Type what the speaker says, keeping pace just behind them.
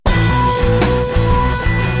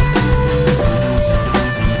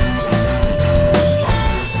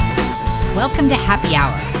Happy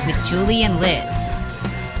Hour with Julie and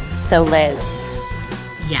Liz. So, Liz.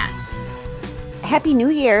 Yes. Happy New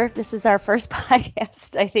Year. This is our first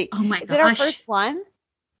podcast, I think. Oh my gosh. Is it our first one?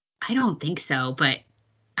 I don't think so, but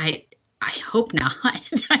I hope not. I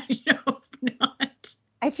hope not.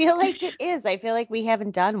 I feel like it is. I feel like we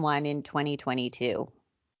haven't done one in 2022.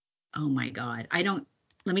 Oh my God.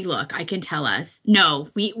 Let me look. I can tell us. No,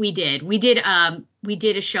 we did. We did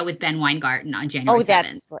a show with Ben Weingarten on January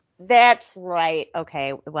 7th. That's right.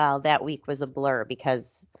 Okay. Well, that week was a blur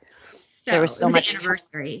because there was so much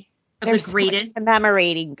anniversary of the greatest so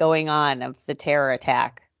commemorating going on of the terror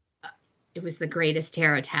attack. It was the greatest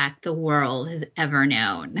terror attack the world has ever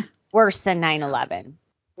known. Worse than 9/11.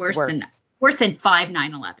 Worse than 5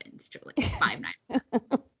 9/11s, Julie. 5 9.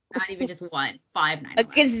 Not even just one. 5 9/11. A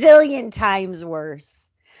gazillion times worse.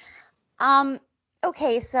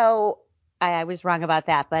 Okay, so I was wrong about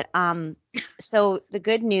that, but so the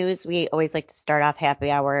good news, we always like to start off happy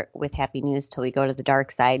hour with happy news till we go to the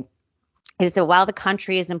dark side, is that while the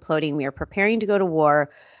country is imploding, we are preparing to go to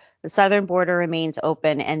war. The southern border remains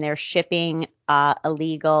open, and they're shipping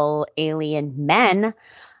illegal alien men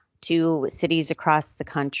to cities across the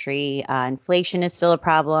country. Inflation is still a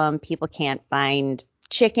problem. People can't find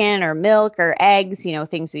chicken or milk or eggs,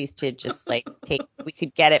 things we used to just like take. We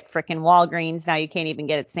could get at frickin' Walgreens. Now you can't even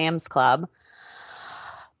get at Sam's Club.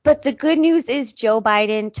 But the good news is Joe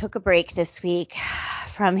Biden took a break this week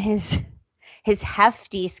from his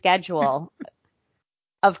hefty schedule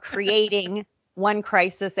of creating one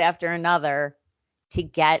crisis after another to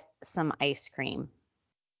get some ice cream.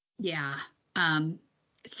 Yeah.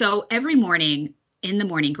 So every morning in the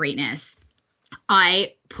Morning Greatness,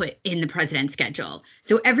 I put in the president's schedule.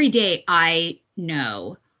 So every day I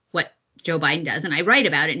know what Joe Biden does and I write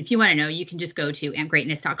about it. And if you want to know, you can just go to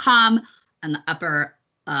amgreatness.com. On the upper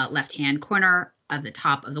left-hand corner of the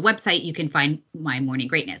top of the website, you can find my Morning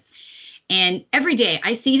Greatness. And every day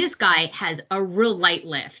I see this guy has a real light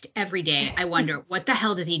lift every day. I wonder, what the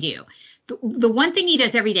hell does he do? The one thing he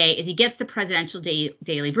does every day is he gets the presidential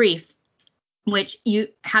daily brief, which you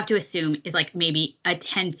have to assume is like maybe a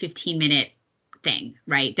 10, 15 minute thing,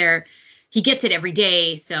 right? He gets it every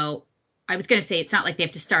day. So I was going to say it's not like they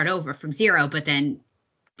have to start over from zero, but then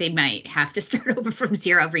they might have to start over from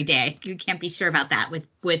zero every day. You can't be sure about that with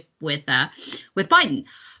Biden.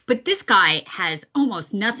 But this guy has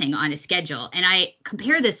almost nothing on his schedule. And I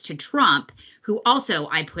compare this to Trump, who also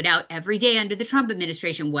I put out every day under the Trump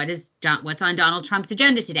administration. What's on Donald Trump's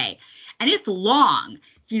agenda today? And it's long.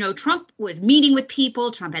 Trump was meeting with people.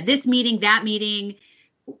 Trump had this meeting, that meeting,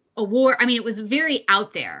 a war. I mean, it was very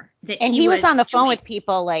out there. And he was on the phone with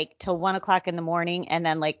people like till 1 o'clock in the morning and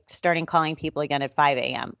then like starting calling people again at 5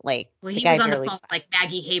 a.m. He was on the phone with like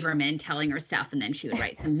Maggie Haberman telling her stuff, and then she would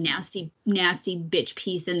write some nasty bitch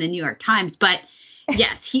piece in the New York Times. But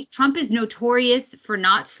yes, Trump is notorious for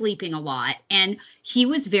not sleeping a lot, and he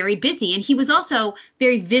was very busy, and he was also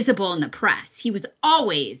very visible in the press. He was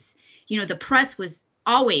always, the press was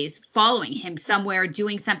always following him somewhere,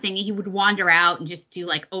 doing something. He would wander out and just do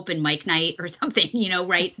like open mic night or something,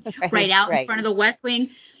 right out in front of the West Wing.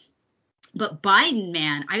 But Biden,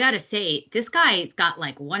 man, I got to say, this guy's got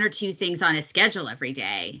like one or two things on his schedule every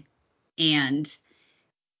day. And,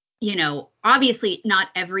 obviously not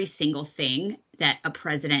every single thing that a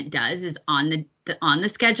president does is on the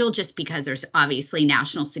schedule, just because there's obviously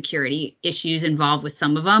national security issues involved with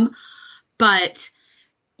some of them. But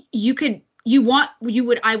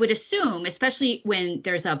I would assume, especially when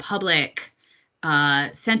there's a public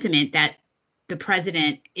sentiment that the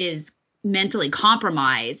president is mentally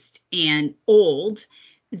compromised and old,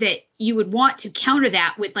 that you would want to counter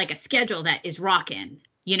that with like a schedule that is rocking.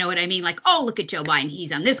 You know what I mean? Like, oh, look at Joe Biden.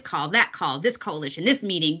 He's on this call, this coalition, this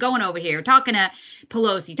meeting, going over here, talking to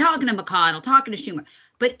Pelosi, talking to McConnell, talking to Schumer.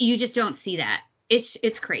 But you just don't see that.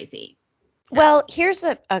 It's crazy. So. Well, here's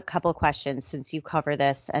a couple questions since you cover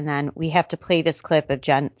this, and then we have to play this clip of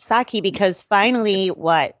Jen Psaki because finally,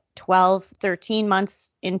 13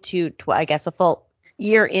 months into, I guess a full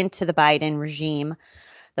year into the Biden regime,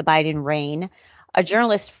 the Biden reign, a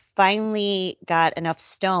journalist finally got enough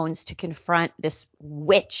stones to confront this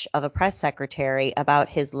witch of a press secretary about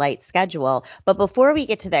his light schedule. But before we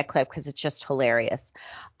get to that clip, because it's just hilarious,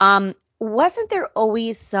 wasn't there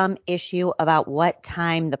always some issue about what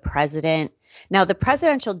time the president? Now, the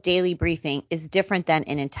presidential daily briefing is different than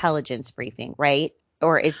an intelligence briefing, right?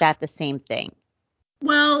 Or is that the same thing?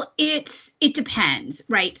 Well, it depends,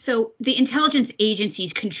 right? So the intelligence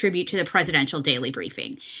agencies contribute to the presidential daily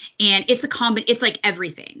briefing, and it's like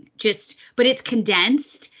everything, but it's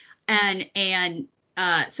condensed and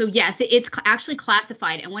so yes, it's actually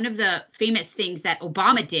classified. And one of the famous things that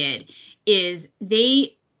Obama did is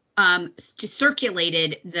they just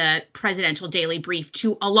circulated the presidential daily brief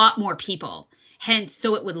to a lot more people. Hence,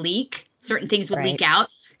 so it would leak. Certain things would leak out.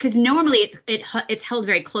 Because normally it's held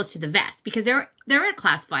very close to the vest because there are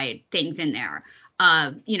classified things in there.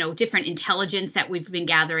 Different intelligence that we've been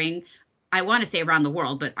gathering. I want to say around the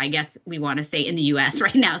world, but I guess we want to say in the U.S.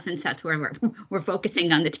 right now since that's where we're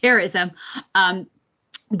focusing on the terrorism.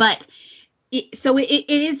 But it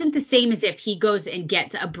isn't the same as if he goes and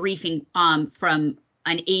gets a briefing from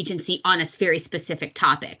an agency on a very specific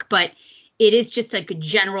topic. But it is just like a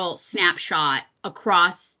general snapshot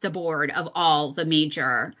across the board of all the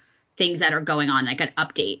major things that are going on, like an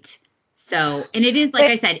update. So, and it is, like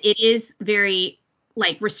I said, it is very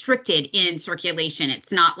like restricted in circulation.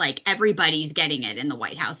 It's not like everybody's getting it in the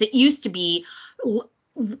White House. It used to be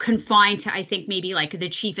confined to, I think, maybe like the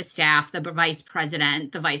chief of staff, the vice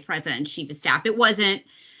president and chief of staff. It wasn't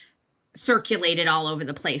circulated all over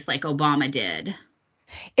the place like Obama did.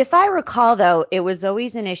 If I recall, though, it was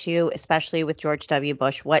always an issue, especially with George W.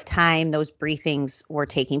 Bush, what time those briefings were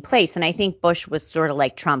taking place. And I think Bush was sort of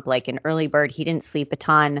like Trump, like an early bird. He didn't sleep a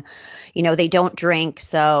ton. They don't drink.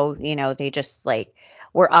 So, they just like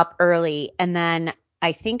were up early. And then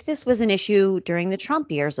I think this was an issue during the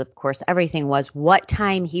Trump years. Of course, everything was what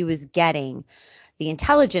time he was getting the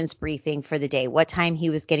intelligence briefing for the day, what time he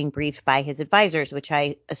was getting briefed by his advisors, which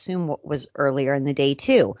I assume was earlier in the day,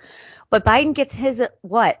 too. But Biden gets his at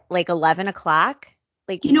what, like 11 o'clock?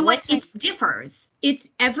 Like, you know what? It differs. It's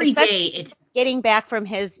every day. It's getting back from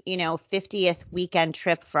his, 50th weekend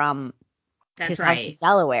trip from his house in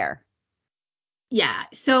Delaware. Yeah.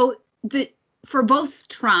 So for both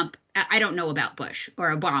Trump, I don't know about Bush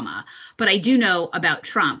or Obama, but I do know about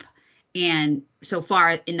Trump and so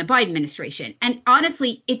far in the Biden administration. And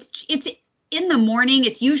honestly, it's in the morning.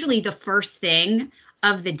 It's usually the first thing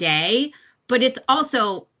of the day, but it's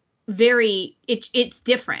also it's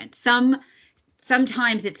different.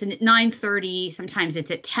 Sometimes it's at 9:30, sometimes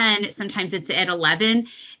it's at 10, sometimes it's at 11.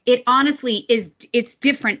 It honestly it's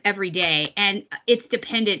different every day, and it's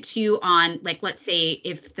dependent too on, like, let's say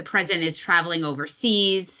if the president is traveling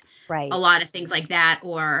overseas, right, a lot of things like that,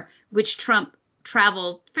 or which Trump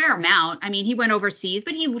traveled fair amount. I mean, he went overseas,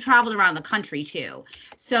 but he traveled around the country too.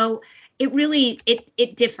 So it really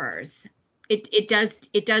it differs. It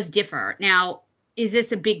does differ. Now, is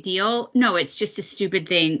this a big deal? No, it's just a stupid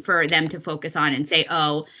thing for them to focus on and say,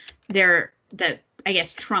 oh, I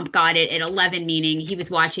guess Trump got it at 11, meaning he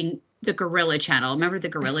was watching the Gorilla Channel. Remember the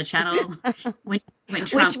Gorilla Channel? when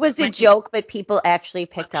Trump, which was a joke, but people actually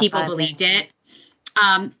picked up on it. People believed it.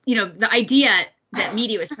 The idea that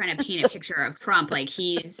media was trying to paint a picture of Trump like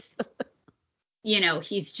he's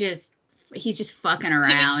just fucking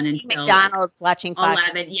around until McDonald's watching Fox.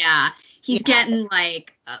 11. Yeah. He's getting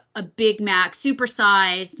like a Big Mac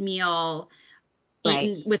supersized meal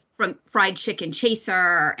eaten with from fried chicken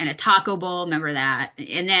chaser and a taco bowl. Remember that?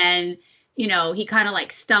 And then, he kind of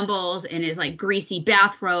like stumbles in his like greasy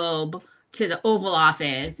bathrobe to the Oval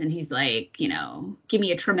Office, and he's like, give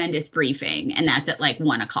me a tremendous briefing. And that's at like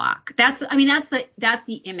 1 o'clock. That's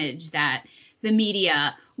the image that the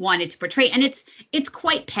media wanted to portray. And it's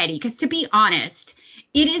quite petty because, to be honest,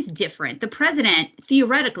 it is different. The president,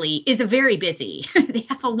 theoretically, is very busy. They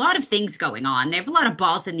have a lot of things going on. They have a lot of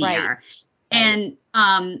balls in the air. And,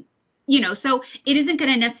 so it isn't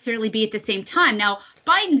going to necessarily be at the same time. Now,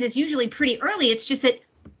 Biden's is usually pretty early. It's just that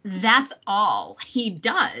that's all he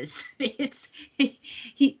does. That's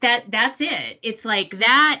it. It's like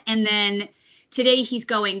that. And then today he's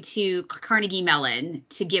going to Carnegie Mellon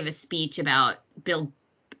to give a speech about Build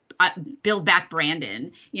Back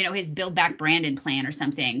Brandon, his Build Back Brandon plan or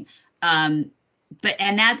something. And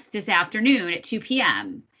that's this afternoon at 2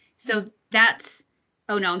 p.m. So that's,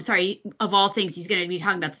 oh no, I'm sorry. Of all things, he's going to be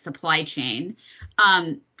talking about the supply chain.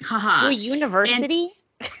 Your university? And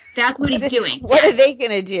that's what he's doing. What are they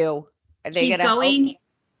going to do? Are they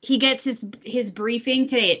He gets his briefing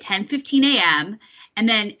today at 10:15 a.m. And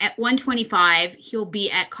then at 1:25, he'll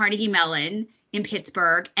be at Carnegie Mellon in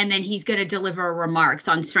Pittsburgh, and then he's going to deliver remarks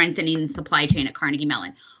on strengthening the supply chain at Carnegie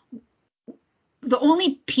Mellon. The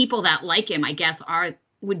only people that like him, I guess,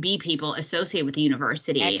 would be people associated with the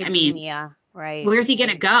university. Academia, right? Where's he going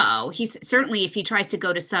to go? He's certainly, if he tries to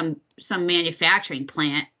go to some manufacturing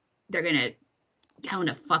plant, they're going to tell him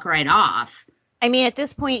to fuck right off. I mean, at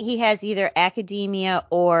this point, he has either academia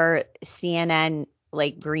or CNN,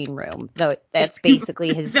 like, green room. Though that's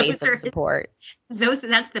basically his base of support.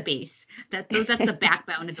 That's the base. That's the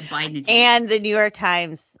backbone of the Biden agenda. And the New York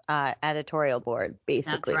Times editorial board,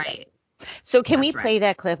 basically. That's right. So can we play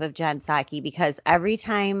that clip of Jen Psaki? Because every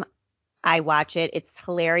time I watch it, it's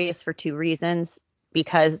hilarious for two reasons.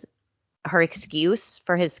 Because her excuse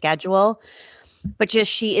for his schedule, but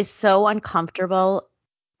just she is so uncomfortable,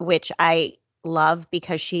 which I love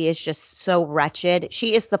because she is just so wretched.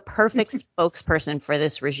 She is the perfect spokesperson for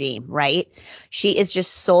this regime, right? She is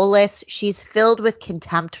just soulless. She's filled with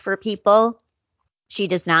contempt for people. She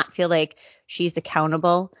does not feel like she's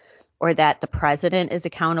accountable or that the president is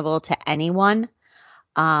accountable to anyone.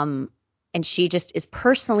 And she just is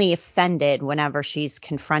personally offended whenever she's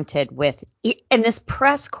confronted with it. And this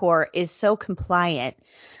press corps is so compliant.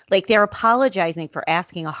 Like they're apologizing for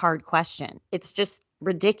asking a hard question. It's just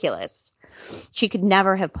ridiculous. She could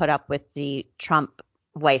never have put up with the Trump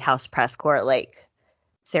White House press corps like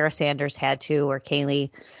Sarah Sanders had to, or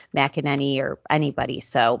Kayleigh McEnany, or anybody.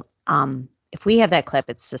 So if we have that clip,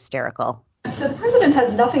 it's hysterical. So the president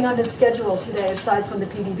has nothing on his schedule today aside from the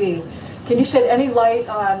PDB. Can you shed any light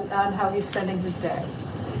on how he's spending his day?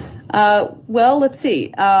 Well, let's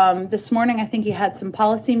see. This morning, I think he had some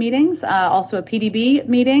policy meetings, also a PDB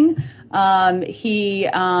meeting. He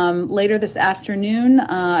later this afternoon,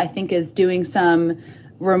 I think, is doing some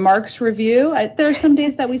remarks review. There are some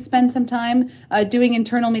days that we spend some time doing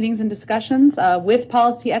internal meetings and discussions with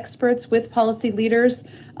policy experts, with policy leaders,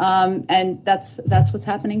 and that's what's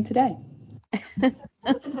happening today.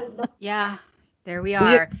 Yeah, there we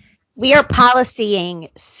are. We are policying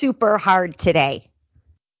super hard today.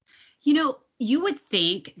 You know, you would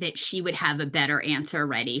think that she would have a better answer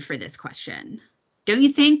ready for this question. Don't you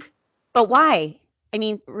think? But why? I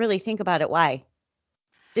mean, really think about it. Why?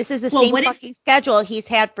 This is the same fucking schedule he's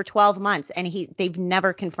had for 12 months, and they've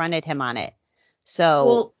never confronted him on it. So,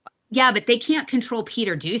 well, yeah, but they can't control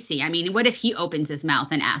Peter Doocy. I mean, what if he opens his mouth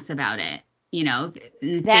and asks about it? You know,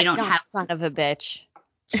 they don't have son of a bitch.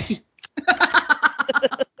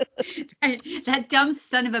 that dumb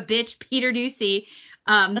son of a bitch, Peter Doocy,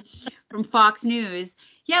 from Fox News.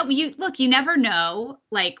 Yeah, you never know,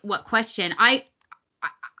 like, what question. I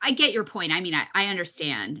get your point. I mean, I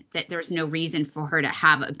understand that there's no reason for her to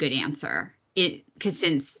have a good answer, because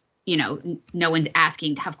since, you know, no one's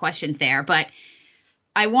asking to have questions there. But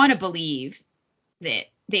I want to believe that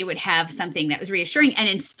they would have something that was reassuring. And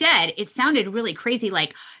instead, it sounded really crazy,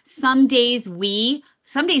 like some days we,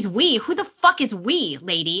 who the fuck is we,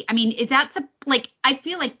 lady? I mean, is that I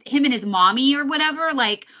feel like him and his mommy or whatever,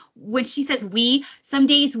 like when she says we, some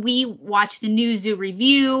days we watch the Newzoo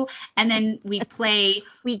review and then we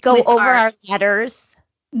go over our letters,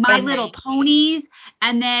 My Little Ponies,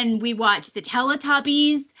 and then we watch the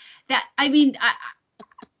Teletubbies. I mean,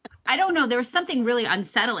 I don't know. There was something really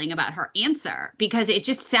unsettling about her answer because it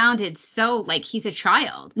just sounded so like he's a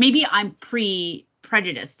child. Maybe I'm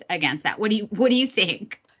prejudiced against that. What do you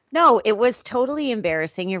think? No, it was totally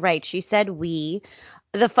embarrassing. You're right. She said we.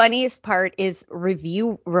 The funniest part is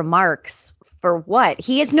review remarks for what?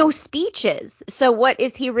 He has no speeches. So what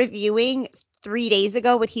is he reviewing 3 days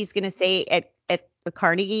ago? What he's going to say at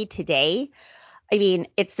Carnegie today? I mean,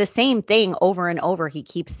 it's the same thing over and over. He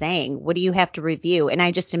keeps saying, what do you have to review? And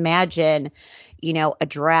I just imagine, you know, a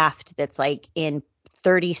draft that's like in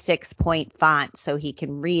 36-point font so he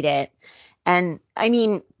can read it. And I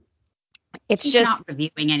mean, he's not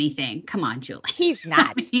reviewing anything. Come on, Julie. He's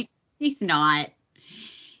not. He's not.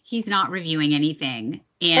 He's not reviewing anything.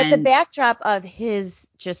 But the backdrop of his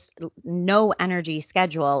just no energy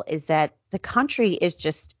schedule is that the country is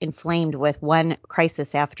just inflamed with one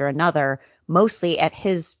crisis after another, mostly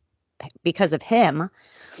because of him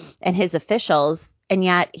and his officials. And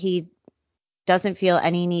yet he doesn't feel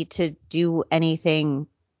any need to do anything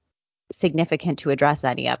significant to address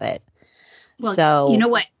any of it. Well, so you know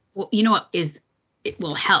what it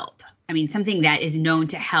will help. I mean, something that is known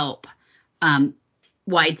to help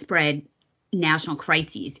widespread national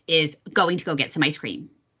crises is going to go get some ice cream.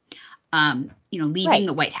 Leaving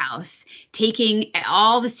the White House, taking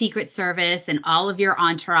all the Secret Service and all of your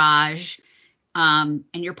entourage and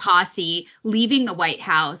your posse, leaving the White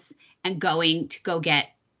House and going to go get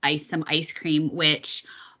some ice cream, which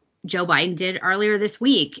Joe Biden did earlier this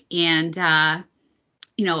week. And,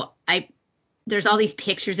 there's all these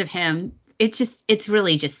pictures of him. It's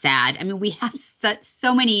really just sad. I mean, we have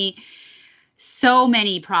so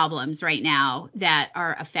many problems right now that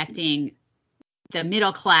are affecting the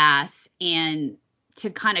middle class, and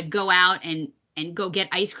to kind of go out and go get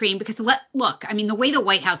ice cream because look, I mean, the way the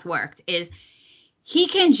White House works is he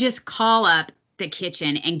can just call up the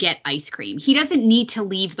kitchen and get ice cream. He doesn't need to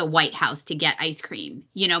leave the White House to get ice cream.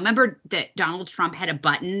 You know, remember that Donald Trump had a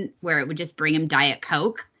button where it would just bring him Diet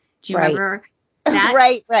Coke? Do you remember that?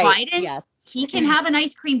 Right. Biden, yes. He can have an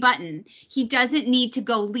ice cream button. He doesn't need to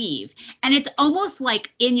go leave. And it's almost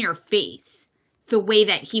like in your face the way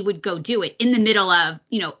that he would go do it in the middle of,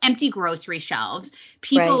 empty grocery shelves.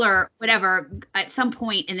 People are whatever at some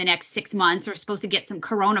point in the next 6 months are supposed to get some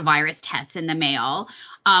coronavirus tests in the mail.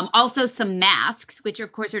 Also some masks, which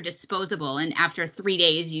of course are disposable. And after 3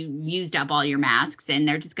 days, you've used up all your masks and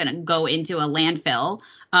they're just going to go into a landfill,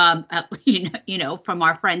 from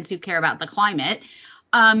our friends who care about the climate.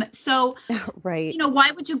 Right.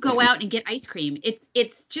 Why would you go out and get ice cream?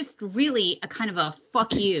 It's just really a kind of a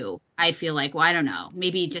fuck you. I feel like, well, I don't know,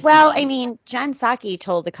 maybe just. Well, I mean, Jen Psaki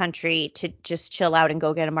told the country to just chill out and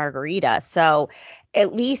go get a margarita. So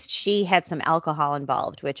at least she had some alcohol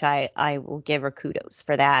involved, which I will give her kudos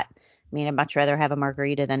for that. I mean, I'd much rather have a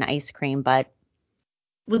margarita than ice cream, but.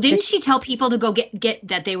 Well, didn't she tell people to go get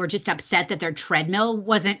that they were just upset that their treadmill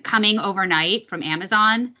wasn't coming overnight from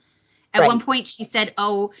Amazon? At one point, she said,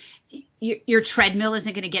 "Oh, your treadmill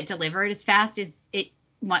isn't going to get delivered as fast as it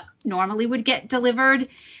normally would get delivered."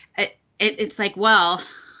 It's like, well,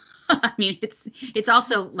 I mean, it's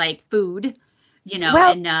also like food,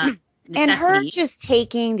 and and her just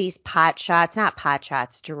taking these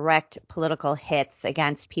direct political hits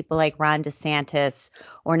against people like Ron DeSantis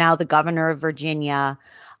or now the governor of Virginia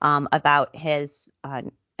about his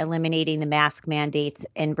eliminating the mask mandates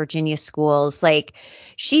in Virginia schools. Like,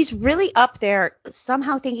 she's really up there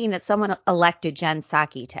somehow thinking that someone elected Jen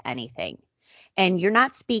Psaki to anything. And you're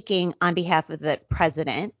not speaking on behalf of the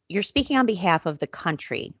president. You're speaking on behalf of the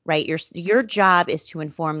country, right? Your job is to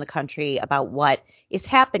inform the country about what is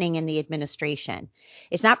happening in the administration.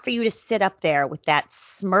 It's not for you to sit up there with that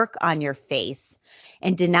smirk on your face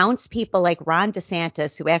and denounce people like Ron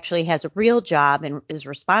DeSantis, who actually has a real job and is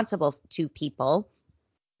responsible to people,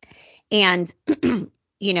 and,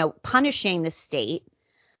 punishing the state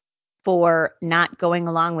for not going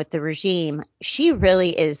along with the regime. She really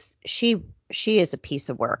is. She is a piece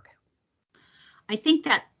of work. I think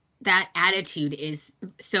that attitude is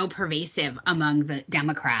so pervasive among the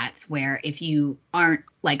Democrats, where if you aren't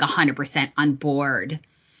like 100% on board,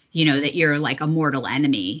 that you're like a mortal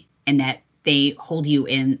enemy and that they hold you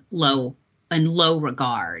in low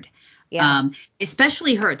regard. Yeah.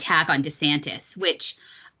 Especially her attack on DeSantis, which,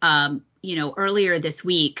 earlier this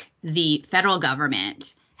week, the federal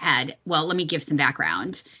government had, well, let me give some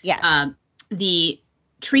background. Yes. The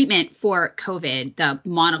treatment for COVID, the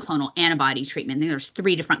monoclonal antibody treatment, there's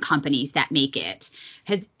 3 different companies that make it,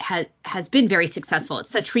 has been very successful.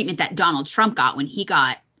 It's the treatment that Donald Trump got when he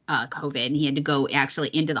got COVID, and he had to go actually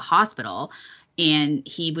into the hospital, and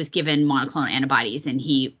he was given monoclonal antibodies, and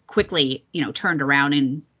he quickly, turned around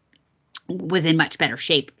and was in much better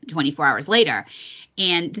shape 24 hours later.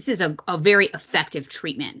 And this is a very effective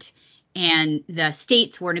treatment. And the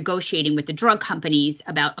states were negotiating with the drug companies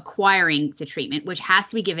about acquiring the treatment, which has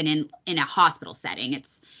to be given in a hospital setting.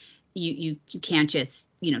 It's you can't just,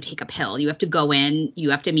 take a pill. You have to go in,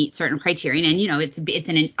 you have to meet certain criteria, and, it's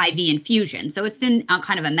an IV infusion. So it's in a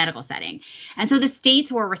kind of a medical setting. And so the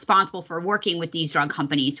states were responsible for working with these drug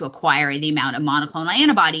companies to acquire the amount of monoclonal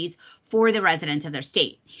antibodies for the residents of their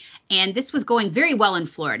state. And this was going very well in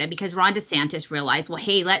Florida because Ron DeSantis realized, well,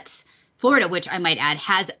 hey, Florida, which I might add,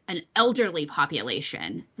 has an elderly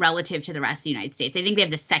population relative to the rest of the United States. I think they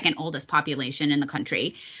have the second oldest population in the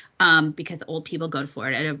country because old people go to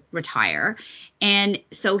Florida to retire. And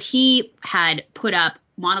so he had put up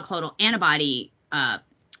monoclonal antibody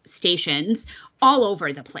stations all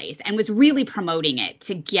over the place and was really promoting it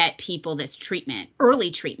to get people this treatment,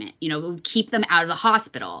 early treatment, keep them out of the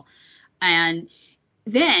hospital. And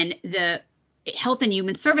then the Health and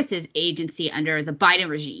Human Services Agency under the Biden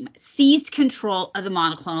regime seized control of the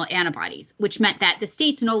monoclonal antibodies, which meant that the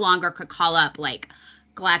states no longer could call up like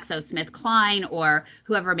GlaxoSmithKline or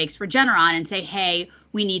whoever makes Regeneron and say, hey,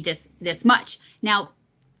 we need this much. Now,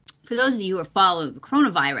 for those of you who are following the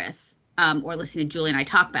coronavirus or listen to Julie and I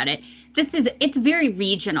talk about it, it's very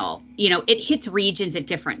regional. It hits regions at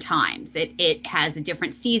different times. It has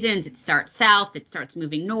different seasons. It starts south. It starts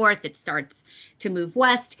moving north. It starts to move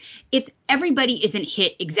west. Everybody isn't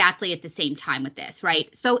hit exactly at the same time with this, right?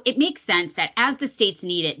 So it makes sense that as the states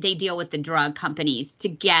need it, they deal with the drug companies to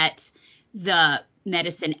get the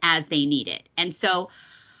medicine as they need it. And so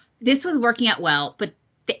this was working out well, but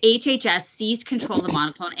the HHS seized control of the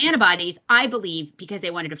monoclonal antibodies, I believe, because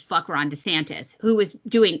they wanted to fuck Ron DeSantis, who was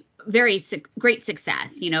doing great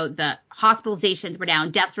success. The hospitalizations were down,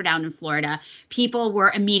 deaths were down in Florida. People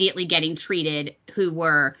were immediately getting treated who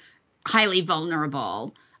were highly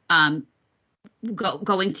vulnerable,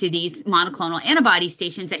 going to these monoclonal antibody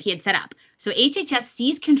stations that he had set up. So HHS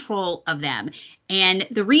seized control of them. And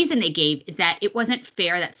the reason they gave is that it wasn't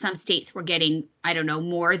fair that some states were getting, I don't know,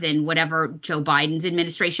 more than whatever Joe Biden's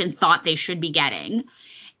administration thought they should be getting.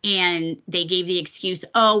 And they gave the excuse,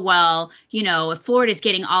 oh, well, if Florida's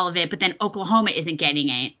getting all of it, but then Oklahoma isn't getting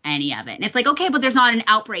any of it. And it's like, okay, but there's not an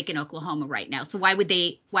outbreak in Oklahoma right now. So why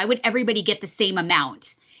would everybody get the same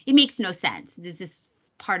amount? It makes no sense. This is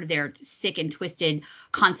part of their sick and twisted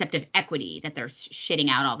concept of equity that they're shitting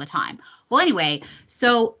out all the time. Well, anyway,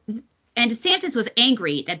 and DeSantis was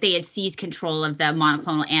angry that they had seized control of the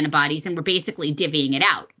monoclonal antibodies and were basically divvying it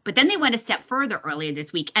out. But then they went a step further earlier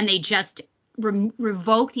this week, and they just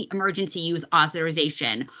revoked the emergency use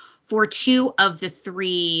authorization for 2 of the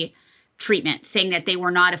 3 treatments, saying that they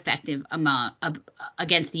were not effective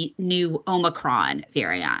against the new Omicron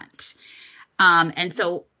variant. And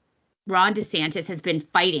so Ron DeSantis has been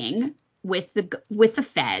fighting with the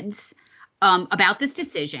feds about this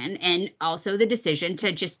decision, and also the decision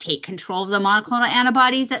to just take control of the monoclonal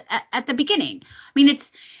antibodies at the beginning. I mean,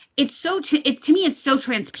 to me, it's so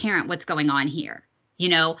transparent what's going on here.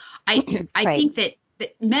 I Right. think that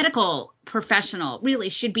the medical professional really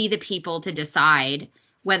should be the people to decide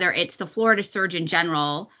whether it's the Florida Surgeon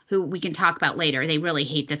General, who we can talk about later. They really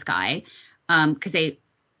hate this guy because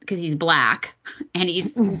he's black and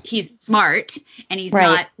he's smart and he's Right.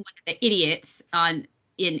 not one of the idiots on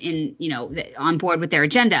board with their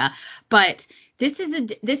agenda. But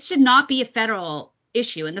this should not be a federal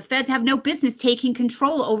issue, and the feds have no business taking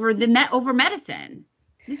control over medicine.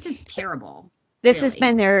 This is terrible. This really. has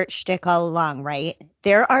been their shtick all along, right?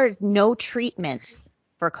 There are no treatments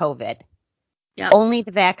for COVID, Yep. only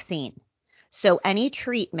the vaccine. So any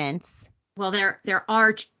treatments. Well, there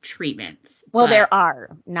are treatments. Well, but there are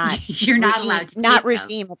not. You're not allowed to take them.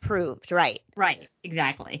 regime approved, right? Right.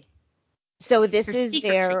 Exactly. So this They're is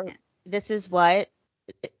secret treatment. this is what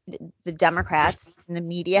the Democrats and the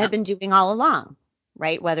media have been doing all along,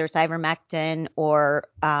 right? Whether it's ivermectin or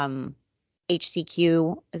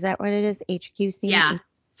HCQ, is that what it is? HQC? Yeah.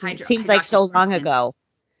 Seems like so long hydroxychloroquine. ago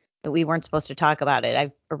that we weren't supposed to talk about it.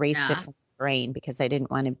 I've erased Yeah. it from my brain because I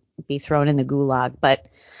didn't want to be thrown in the gulag. But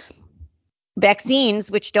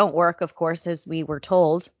vaccines, which don't work, of course, as we were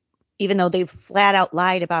told, even though they've flat out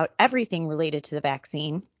lied about everything related to the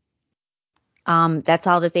vaccine, that's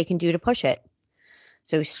all that they can do to push it.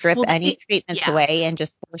 So strip any treatments away and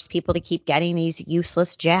just force people to keep getting these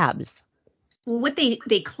useless jabs. Well, what they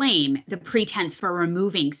claim, the pretense for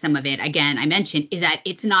removing some of it, again, I mentioned, is that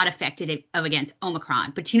it's not effective against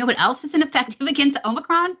Omicron. But you know what else isn't effective against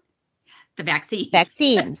Omicron? The vaccine.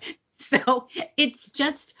 Vaccines. So it's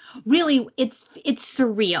just really, it's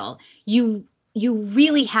surreal. You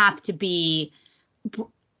really have to be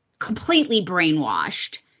completely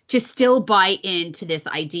brainwashed to still buy into this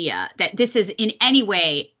idea that this is in any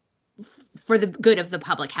way for the good of the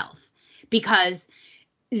public health, because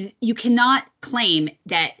you cannot claim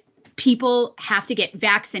that people have to get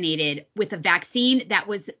vaccinated with a vaccine that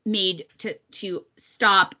was made to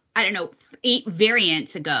stop, 8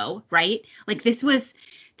 variants ago, right? Like this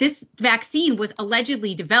vaccine was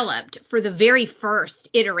allegedly developed for the very first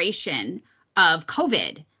iteration of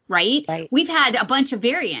COVID, right? We've had a bunch of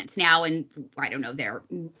variants now, and they're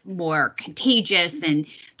more contagious, and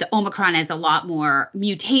the Omicron has a lot more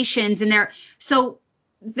mutations, and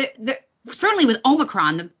certainly with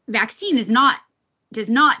Omicron, the vaccine does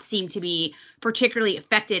not seem to be particularly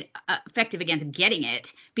effective against getting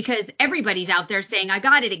it, because everybody's out there saying, I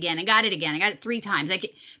got it again, I got it 3 times.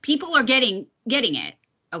 Like, people are getting it.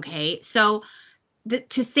 Okay. So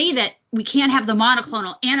to say that we can't have the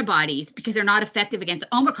monoclonal antibodies because they're not effective against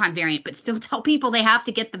the Omicron variant, but still tell people they have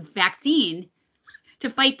to get the vaccine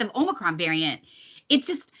to fight the Omicron variant. It's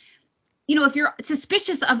just, if you're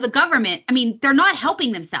suspicious of the government, they're not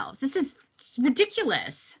helping themselves. This is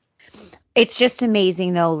ridiculous. It's just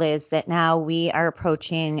amazing, though, Liz, that now we are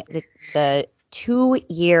approaching the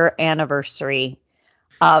 2-year anniversary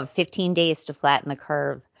of 15 Days to Flatten the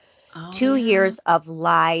Curve. 2 years of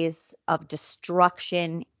lies, of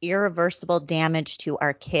destruction, irreversible damage to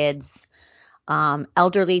our kids,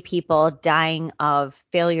 elderly people dying of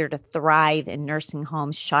failure to thrive in nursing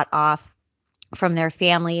homes, shut off from their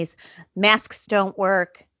families. Masks don't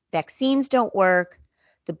work. Vaccines don't work.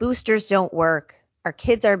 The boosters don't work. Our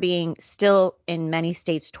kids are being still in many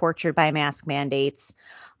states tortured by mask mandates.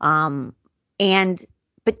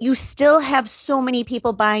 But you still have so many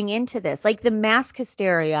people buying into this, like the mask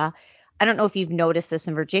hysteria. I don't know if you've noticed this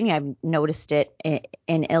in Virginia. I've noticed it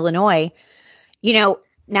in Illinois.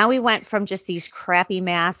 Now we went from just these crappy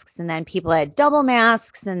masks, and then people had double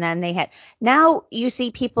masks, and then now you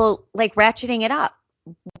see people like ratcheting it up,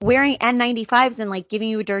 wearing N95s and like giving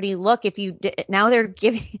you a dirty look. Now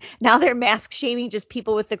they're mask shaming just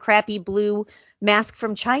people with the crappy blue mask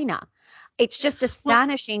from China. It's just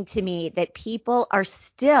astonishing to me that people are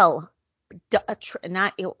still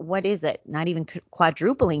not what is it? Not even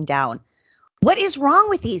quadrupling down. What is wrong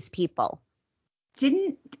with these people?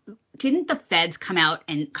 Didn't the feds come out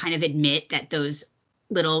and kind of admit that those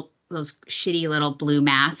shitty little blue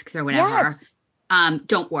masks or whatever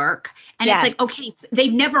don't work? And it's like, okay, so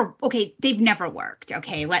they've never worked.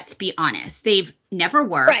 Okay, let's be honest. They've never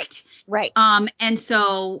worked. Right. And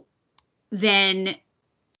so then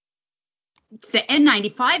the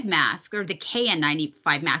N95 mask or the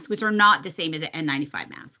KN95 mask, which are not the same as the N95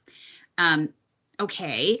 masks.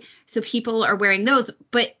 Okay, so people are wearing those,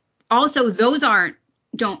 but also those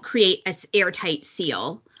don't create an airtight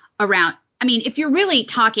seal around. I mean, if you're really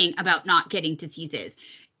talking about not getting diseases,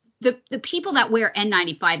 the people that wear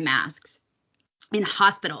N95 masks in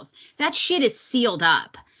hospitals, that shit is sealed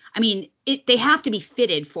up. I mean, they have to be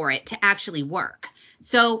fitted for it to actually work.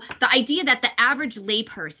 So the idea that the average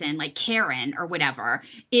layperson like Karen or whatever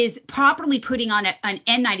is properly putting on an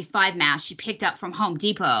N95 mask she picked up from Home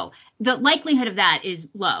Depot, the likelihood of that is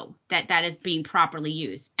low, that is being properly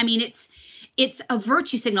used. I mean, it's a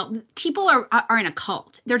virtue signal. People are in a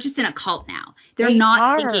cult. They're just in a cult now. They're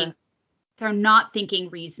not thinking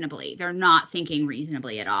reasonably. They're not thinking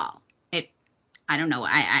reasonably at all. I don't know.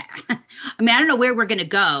 I mean, I don't know where we're going to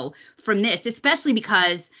go from this, especially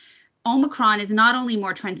because Omicron is not only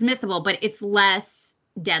more transmissible, but it's less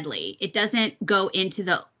deadly. It doesn't go into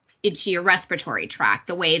your respiratory tract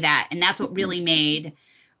the way that, and that's what really made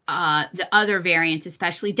the other variants,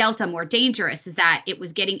 especially Delta, more dangerous, is that it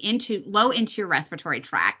was getting low into your respiratory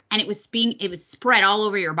tract, and it was spread all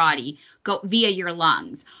over your body, go via your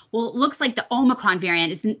lungs. Well, it looks like the Omicron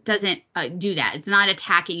variant doesn't do that. It's not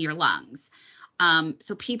attacking your lungs.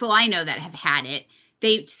 So people I know that have had it,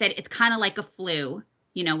 they said it's kind of like a flu.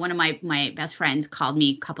 You know, one of my best friends called me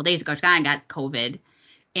a couple days ago. She got COVID,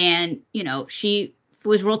 and she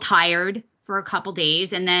was real tired for a couple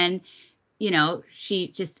days, and then she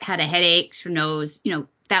just had a headache, her nose,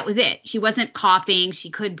 that was it. She wasn't coughing. She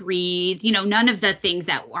could breathe, none of the things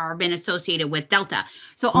that are been associated with Delta.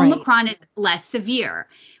 So Omicron is less severe,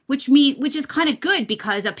 which is kind of good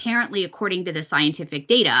because apparently, according to the scientific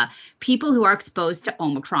data, people who are exposed to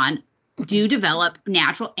Omicron do develop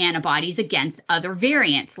natural antibodies against other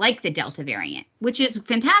variants like the Delta variant, which is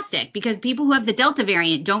fantastic because people who have the Delta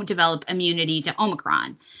variant don't develop immunity to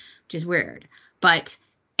Omicron, which is weird. But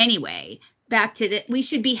anyway, back to we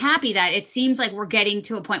should be happy that it seems like we're getting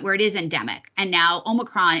to a point where it is endemic. And now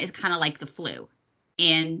Omicron is kind of like the flu.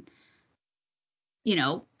 And,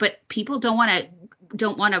 but people don't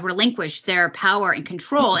want to relinquish their power and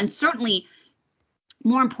control. And certainly,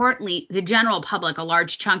 more importantly, the general public, a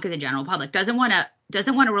large chunk of the general public doesn't want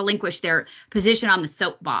to relinquish their position on the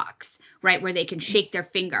soapbox, right, where they can shake their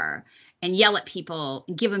finger and yell at people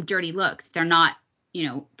and give them dirty looks. They're not,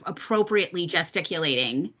 appropriately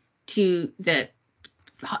gesticulating to the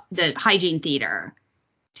hygiene theater.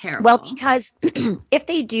 Terrible. Well, because if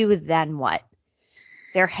they do, then what?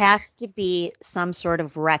 There has to be some sort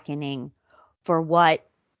of reckoning for what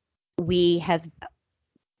we've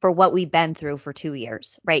been through for 2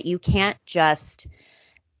 years, right? You can't just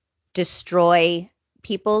destroy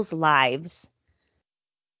people's lives,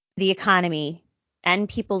 the economy, and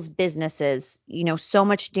people's businesses. So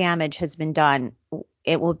much damage has been done.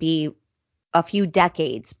 It will be a few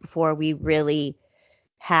decades before we really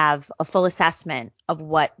have a full assessment of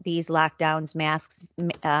what these lockdowns, masks,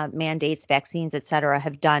 mandates, vaccines, et cetera,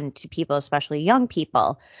 have done to people, especially young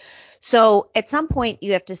people. So at some point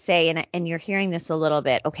you have to say, and you're hearing this a little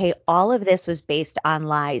bit, okay, all of this was based on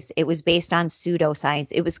lies. It was based on pseudoscience.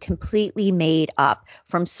 It was completely made up,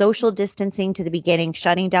 from social distancing to the beginning,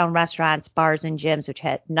 shutting down restaurants, bars, and gyms, which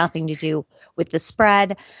had nothing to do with the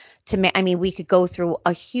spread. We could go through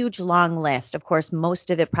a huge long list. Of course, most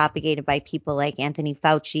of it propagated by people like Anthony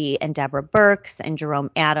Fauci and Deborah Birx and Jerome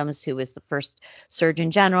Adams, who was the first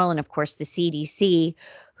Surgeon General, and of course the CDC,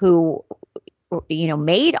 who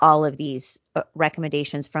made all of these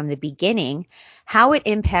recommendations from the beginning. How it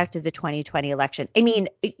impacted the 2020 election. I mean,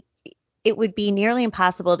 it would be nearly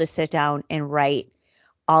impossible to sit down and write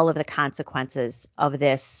all of the consequences of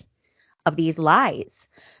these lies.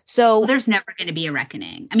 So there's never going to be a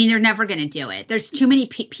reckoning. I mean, they're never going to do it. There's too many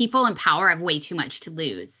people in power have way too much to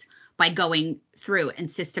lose by going through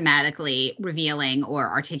and systematically revealing or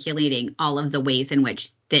articulating all of the ways in which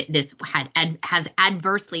this has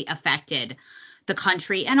adversely affected the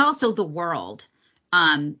country and also the world.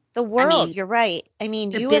 You're right. I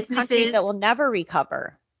mean, you have countries that will never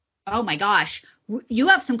recover. Oh my gosh. You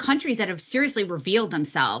have some countries that have seriously revealed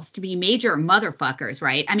themselves to be major motherfuckers,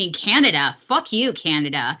 right? I mean, Canada, fuck you,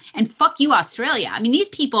 Canada, and fuck you, Australia. I mean, these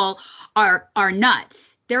people are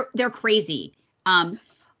nuts. They're crazy.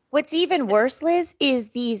 What's even worse, Liz,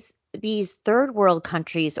 is these third world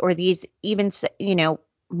countries, or these even,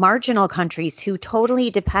 marginal countries who totally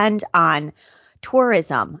depend on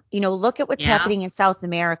tourism. Look at what's Yeah. happening in South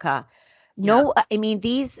America. Yeah. No, I mean,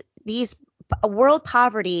 these world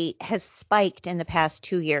poverty has spiked in the past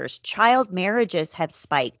 2 years. Child marriages have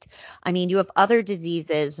spiked. I mean, you have other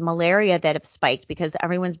diseases, malaria, that have spiked because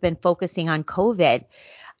everyone's been focusing on COVID.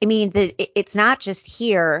 I mean, it's not just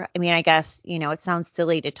here. I mean, I guess, it sounds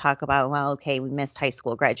silly to talk about, well, okay, we missed high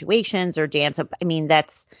school graduations or dance. I mean,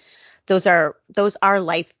 those are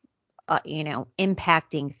life,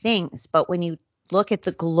 impacting things. But when you look at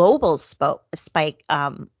the global spike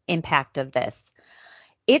impact of this,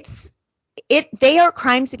 they are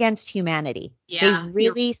crimes against humanity. Yeah. They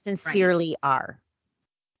really Right. sincerely are.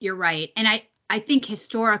 You're right. And I think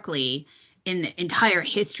historically, in the entire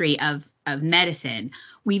history of medicine,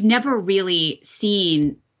 we've never really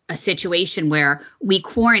seen a situation where we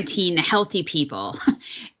quarantine the healthy people.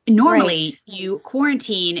 Normally, Right. you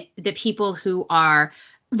quarantine the people who are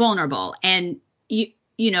vulnerable. And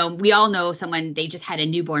we all know someone, they just had a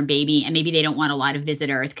newborn baby and maybe they don't want a lot of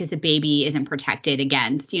visitors because the baby isn't protected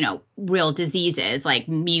against, real diseases like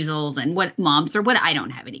measles and what mumps or what. I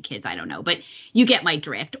don't have any kids. I don't know, but you get my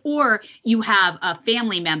drift. Or you have a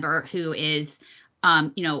family member who is,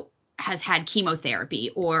 has had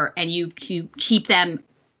chemotherapy, and you keep them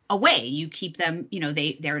away. You keep them,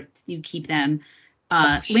 you keep them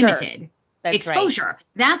Sure. limited. That's Exposure. right.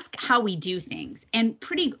 That's how we do things. And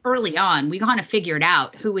pretty early on, we kind of figured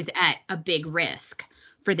out who was at a big risk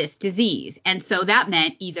for this disease. And so that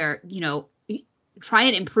meant either, try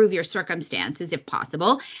and improve your circumstances if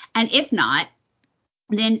possible. And if not,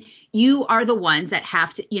 then you are the ones that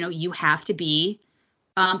have to, you have to be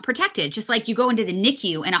protected. Just like you go into the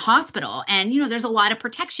NICU in a hospital and, there's a lot of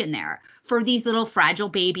protection there for these little fragile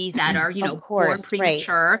babies that are, Of born course,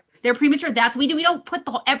 premature. Right. They're premature. That's what we do. We don't put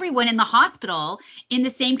everyone in the hospital in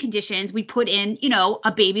the same conditions we put in,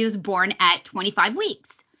 a baby who's born at 25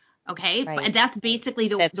 weeks. Okay. Right. And that's basically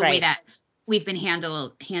the That's way right. that we've been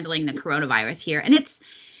handling the coronavirus here. And it's,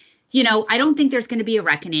 I don't think there's going to be a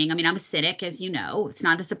reckoning. I mean, I'm a cynic, as you know. It's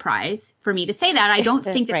not a surprise for me to say that. I don't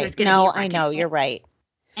think that Right. there's going to be a reckoning. I know, you're right.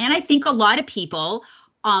 And I think a lot of people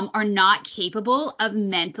are not capable of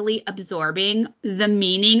mentally absorbing the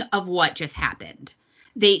meaning of what just happened.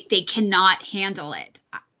 They cannot handle it.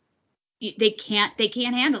 They can't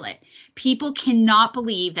handle it. People cannot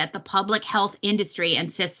believe that the public health industry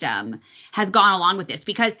and system has gone along with this,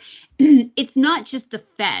 because it's not just the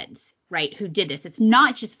feds, right, who did this. It's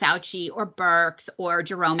not just Fauci or Birx or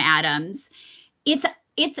Jerome Adams.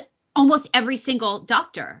 It's almost every single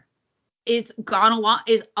doctor is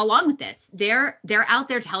along with this. They're out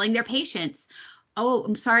there telling their patients, "Oh,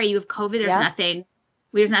 I'm sorry, you have COVID.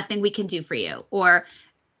 There's nothing we can do for you." Or,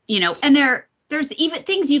 and there's even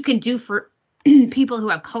things you can do for people who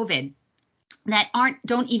have COVID that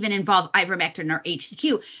don't even involve ivermectin or HCQ.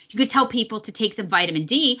 You could tell people to take some vitamin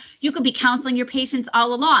D. You could be counseling your patients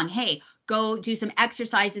all along. Hey, go do some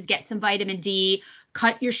exercises, get some vitamin D,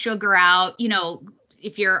 cut your sugar out.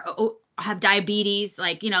 If you're have diabetes,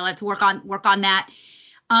 let's work on that.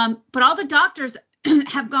 But all the doctors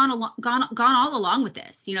have gone all along with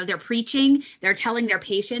this. They're preaching, they're telling their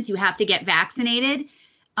patients you have to get vaccinated,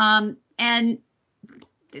 and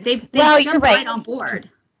they've jumped right on board.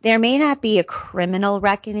 There may not be a criminal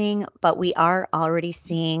reckoning, but we are already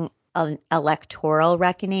seeing an electoral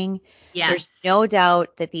reckoning. Yes. There's no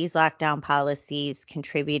doubt that these lockdown policies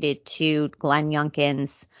contributed to Glenn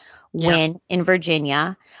Youngkin's win in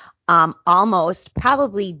Virginia. Almost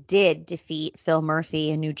probably did defeat Phil Murphy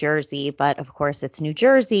in New Jersey, but of course it's New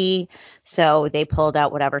Jersey, so they pulled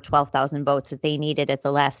out whatever 12,000 votes that they needed at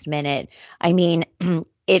the last minute. I mean,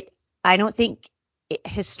 I don't think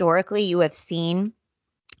historically you have seen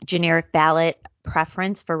generic ballot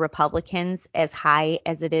preference for Republicans as high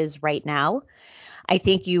as it is right now. I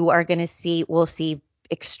think we'll see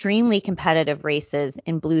extremely competitive races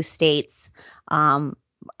in blue states,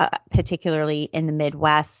 particularly in the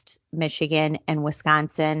Midwest, Michigan and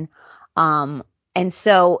Wisconsin. And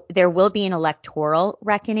so there will be an electoral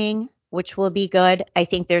reckoning, which will be good. I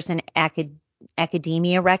think there's an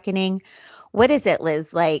academia reckoning. What is it,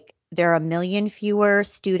 Liz? Like, there are 1 million fewer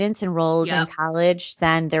students enrolled in college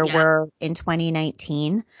than there were in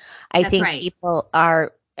 2019. I think people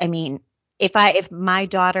are, I mean, if my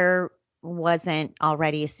daughter wasn't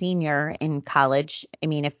already a senior in college, I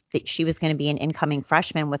mean, if she was going to be an incoming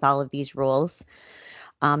freshman with all of these rules,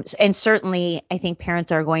 and certainly I think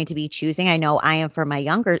parents are going to be choosing. I know I am for my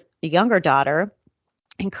younger daughter,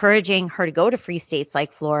 encouraging her to go to free states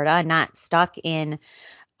like Florida, not stuck in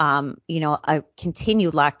a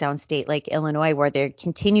continued lockdown state like Illinois, where they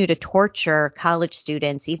continue to torture college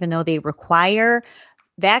students, even though they require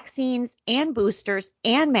vaccines and boosters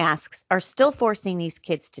and masks, are still forcing these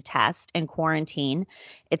kids to test and quarantine,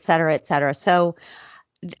 et cetera, et cetera. So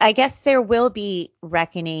I guess there will be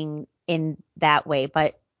reckoning in that way,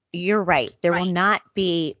 but you're right.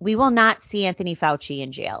 We will not see Anthony Fauci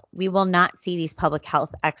in jail. We will not see these public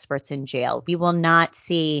health experts in jail. We will not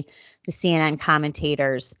see the CNN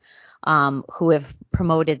commentators who have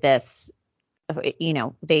promoted this.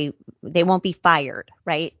 They won't be fired,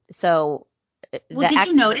 right? So, well, did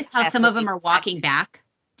you notice how some of them are walking back?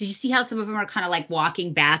 Did you see how some of them are kind of like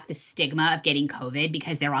walking back the stigma of getting COVID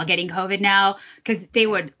because they're all getting COVID now? Because they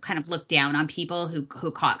would kind of look down on people who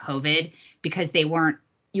caught COVID because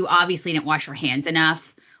you obviously didn't wash your hands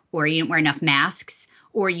enough, or you didn't wear enough masks,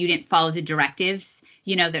 or you didn't follow the directives.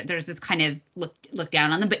 There's this kind of look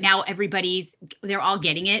down on them. But now they're all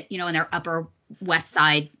getting it, in their Upper West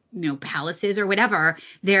Side, palaces or whatever.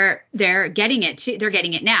 They're getting it too. They're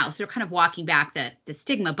getting it now. So they're kind of walking back the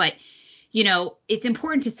stigma. But it's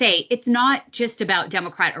important to say it's not just about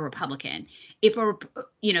Democrat or Republican. I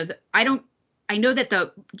know that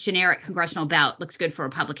the generic congressional ballot looks good for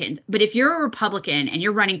Republicans, but if you're a Republican and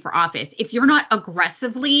you're running for office, if you're not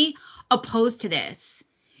aggressively opposed to this,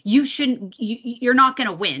 you're not going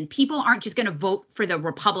to win. People aren't just going to vote for the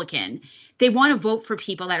Republican. They want to vote for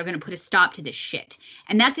people that are going to put a stop to this shit.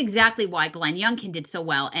 And that's exactly why Glenn Youngkin did so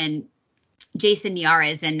well, and Jason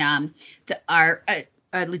Miyares and our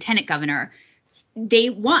lieutenant governor, they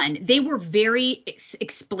won. They were very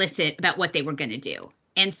explicit about what they were going to do.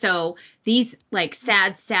 And so these like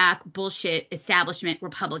sad sack bullshit establishment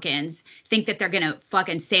Republicans think that they're going to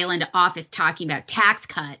fucking sail into office talking about tax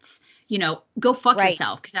cuts. Go fuck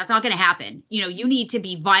yourself, because that's not going to happen. You need to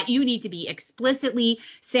be explicitly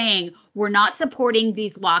saying we're not supporting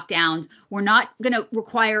these lockdowns. We're not going to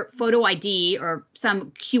require photo ID or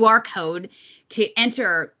some QR code to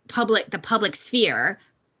enter the public sphere.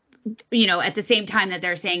 At the same time that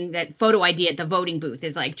they're saying that photo ID at the voting booth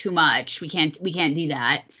is like too much. We can't do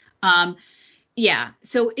that.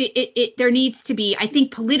 So there needs to be, I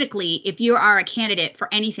think politically, if you are a candidate for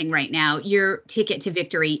anything right now, your ticket to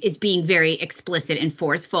victory is being very explicit and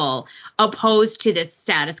forceful, opposed to the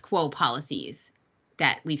status quo policies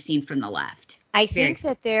that we've seen from the left. I think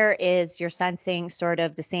that you're sensing sort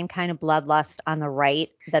of the same kind of bloodlust on the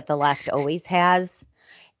right that the left always has.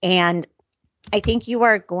 And I think you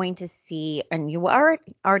are going to see, and you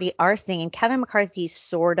already are seeing, and Kevin McCarthy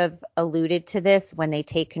sort of alluded to this when they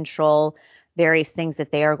take control, various things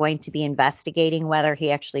that they are going to be investigating. Whether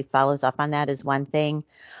he actually follows up on that is one thing.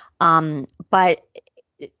 But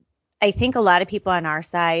I think a lot of people on our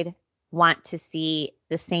side want to see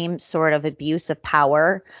the same sort of abuse of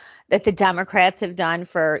power that the Democrats have done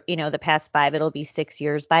for, the past 5, it'll be 6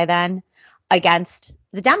 years by then, against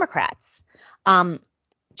the Democrats.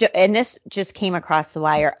 And this just came across the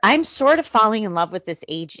wire. I'm sort of falling in love with this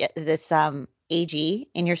AG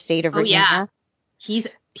in your state of Virginia. Oh yeah,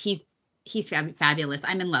 he's fabulous.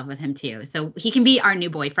 I'm in love with him too. So he can be our new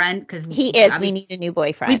boyfriend, because he is. We need a new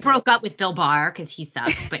boyfriend. We broke up with Bill Barr because he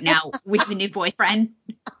sucks, but now we have a new boyfriend.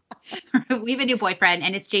 We have a new boyfriend,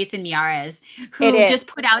 and it's Jason Miyares, who just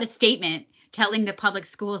put out a statement telling the public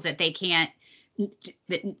schools that they can't,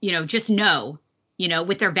 just no,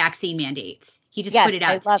 with their vaccine mandates. He just put it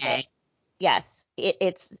out today. Yes,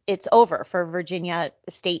 it's over for Virginia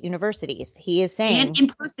state universities. He is saying. And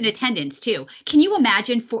in-person attendance too. Can you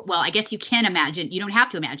imagine I guess you can imagine. You don't have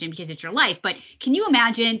to imagine because it's your life. But can you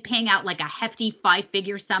imagine paying out like a hefty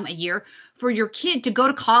 5-figure sum a year for your kid to go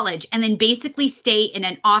to college and then basically stay in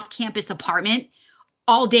an off-campus apartment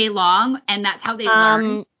all day long? And that's how they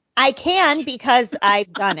learn. I can, because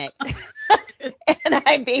I've done it. And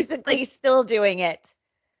I'm basically still doing it.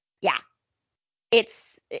 Yeah.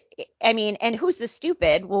 And who's the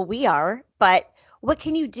stupid? Well, we are, but what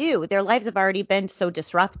can you do? Their lives have already been so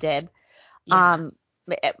disrupted. Yeah.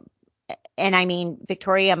 And I mean,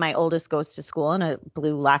 Victoria, my oldest, goes to school in a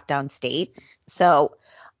blue lockdown state. So,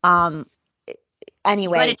 anyway. You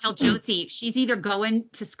got to tell Josie she's either going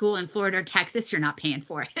to school in Florida or Texas. You're not paying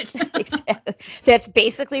for it. Exactly. That's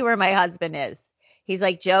basically where my husband is. He's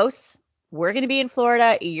like, Jose, we're going to be in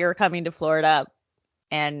Florida. You're coming to Florida.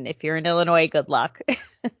 And if you're in Illinois, good luck.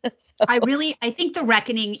 I think the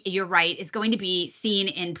reckoning, you're right, is going to be seen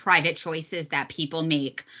in private choices that people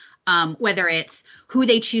make, whether it's who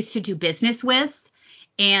they choose to do business with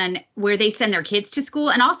and where they send their kids to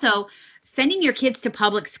school, and also sending your kids to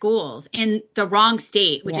public schools in the wrong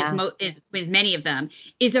state, which is many of them,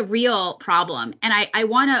 is a real problem. And I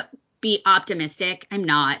want to be optimistic. I'm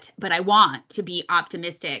not, but I want to be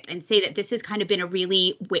optimistic and say that this has kind of been a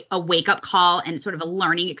really a wake-up call and sort of a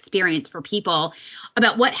learning experience for people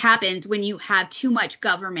about what happens when you have too much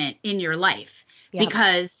government in your life. Yep.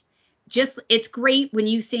 Because it's great when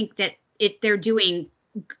you think that they're doing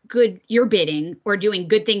good, your bidding, or doing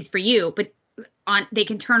good things for you, but they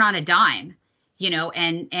can turn on a dime,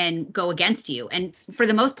 and go against you. And for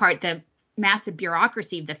the most part, the massive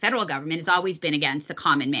bureaucracy of the federal government has always been against the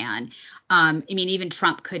common man. Even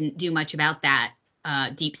Trump couldn't do much about that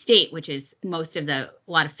deep state, which is a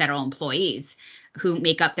lot of federal employees who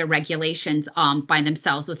make up their regulations by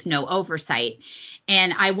themselves with no oversight.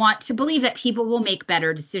 And I want to believe that people will make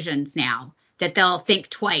better decisions now, that they'll think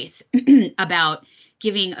twice about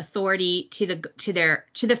giving authority to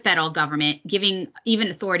the federal government, giving even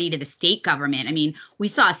authority to the state government. I mean, we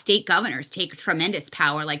saw state governors take tremendous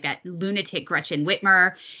power, like that lunatic Gretchen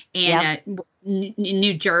Whitmer, and in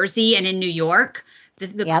New Jersey and in New York,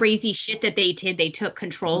 the crazy shit that they did. They took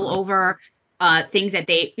control over things that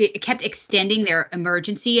it kept extending their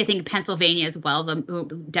emergency. I think Pennsylvania as well,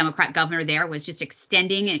 the Democrat governor there was just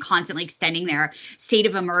extending and constantly extending their state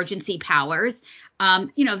of emergency powers.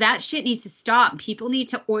 That shit needs to stop. People need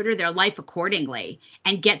to order their life accordingly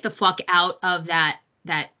and get the fuck out of that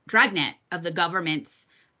dragnet of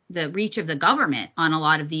the reach of the government on a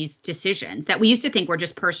lot of these decisions that we used to think were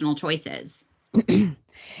just personal choices.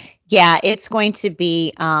 Yeah, it's going to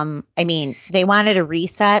be, they wanted a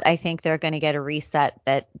reset. I think they're going to get a reset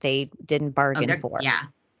that they didn't bargain for. Yeah,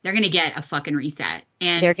 they're going to get a fucking reset.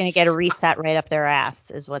 And they're going to get a reset right up their ass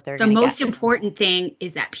is what they're going to get. The most important thing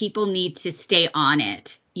is that people need to stay on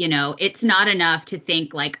it. It's not enough to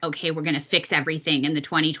think like, okay, we're going to fix everything in the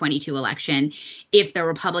 2022 election if the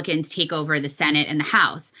Republicans take over the Senate and the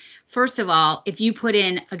House. First of all, if you put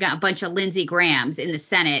in a bunch of Lindsey Grahams in the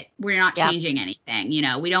Senate, we're not changing anything.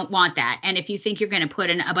 We don't want that. And if you think you're going to put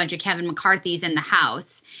in a bunch of Kevin McCarthy's in the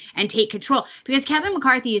House and take control, because Kevin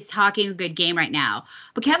McCarthy is talking a good game right now,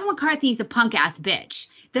 but Kevin McCarthy is a punk ass bitch.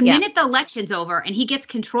 The minute the election's over and he gets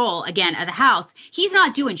control again of the House, he's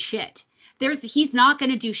not doing shit. He's not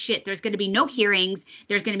going to do shit. There's going to be no hearings.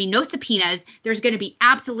 There's going to be no subpoenas. There's going to be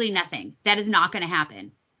absolutely nothing. That is not going to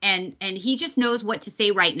happen. And he just knows what to say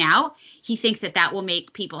right now. He thinks that will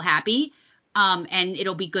make people happy, and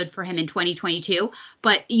it'll be good for him in 2022.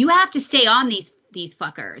 But you have to stay on these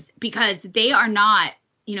fuckers, because they are not,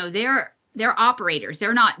 they're operators.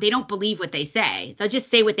 They don't believe what they say. They'll just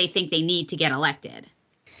say what they think they need to get elected.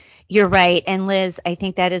 You're right. And Liz, I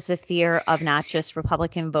think that is the fear of not just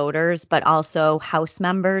Republican voters, but also House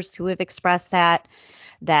members who have expressed that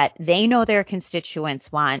they know their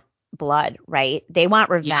constituents want blood, right? They want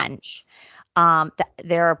revenge.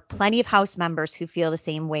 There are plenty of House members who feel the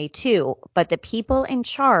same way too, but the people in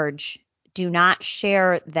charge do not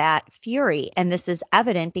share that fury. And this is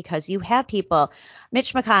evident because you have people,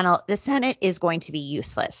 Mitch McConnell, the Senate is going to be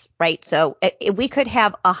useless, right? So we could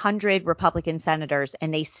have 100 Republican senators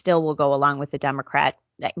and they still will go along with the Democrat.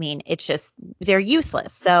 I mean, it's just, they're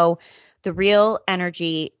useless. So the real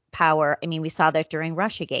energy power, we saw that during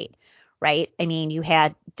Russiagate, right? You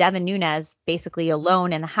had Devin Nunes basically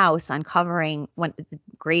alone in the House uncovering the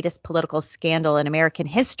greatest political scandal in American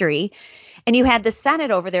history. And you had the Senate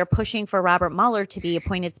over there pushing for Robert Mueller to be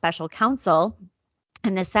appointed special counsel,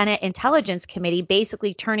 and the Senate Intelligence Committee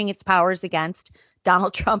basically turning its powers against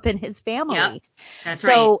Donald Trump and his family. Yep, that's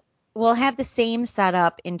right. So we'll have the same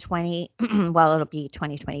setup in it'll be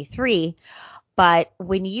 2023. But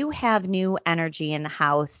when you have new energy in the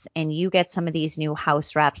House and you get some of these new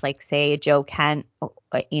House reps, like say Joe Kent,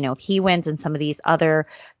 if he wins, and some of these other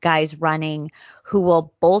guys running who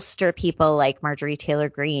will bolster people like Marjorie Taylor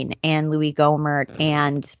Greene and Louis Gohmert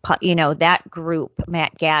and, that group,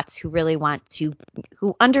 Matt Gaetz, who really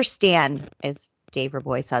who understand, as Dave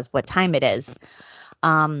Raboy says, what time it is.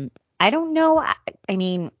 I don't know.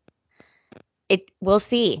 We'll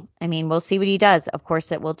see. We'll see what he does. Of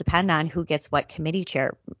course, it will depend on who gets what committee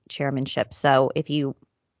chairmanship. So if you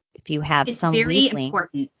have it's some very weakling,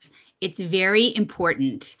 important. It's very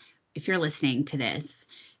important, if you're listening to this,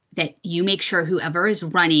 that you make sure whoever is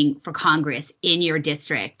running for Congress in your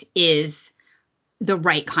district is the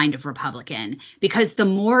right kind of Republican, because the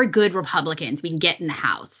more good Republicans we can get in the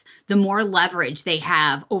House, the more leverage they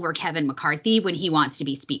have over Kevin McCarthy when he wants to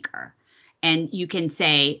be speaker. And you can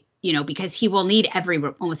say, because he will need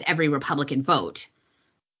almost every Republican vote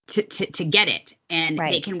to get it. And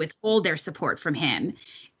right. They can withhold their support from him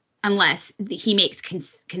unless he makes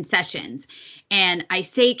concessions. And I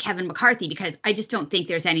say Kevin McCarthy because I just don't think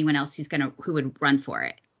there's anyone else who would run for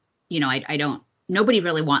it. I don't nobody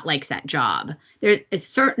really likes that job. There's a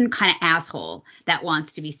certain kind of asshole that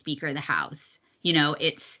wants to be Speaker of the House.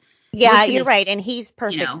 It's Yeah, you're right. And he's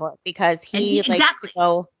perfect for it because he likes exactly. to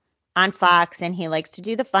go on Fox and he likes to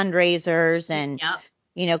do the fundraisers and,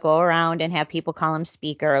 go around and have people call him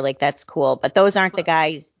speaker. Like, that's cool. But those aren't the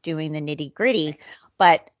guys doing the nitty gritty.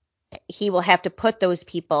 But he will have to put those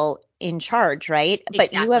people in charge, right?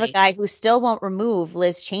 But you have a guy who still won't remove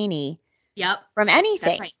Liz Cheney from anything.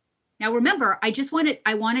 That's right. Now, remember, I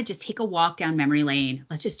want to just take a walk down memory lane.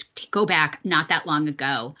 Let's just go back not that long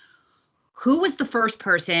ago. Who was the first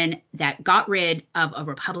person that got rid of a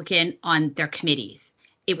Republican on their committees?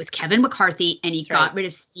 It was Kevin McCarthy, and he got rid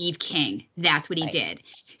of Steve King. That's what he did.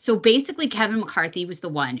 So basically, Kevin McCarthy was the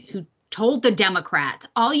one who told the Democrats,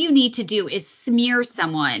 all you need to do is smear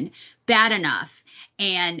someone bad enough,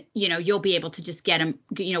 and you'll be able to just get them.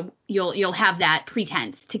 You'll have that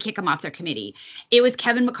pretense to kick them off their committee. It was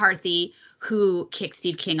Kevin McCarthy who kicked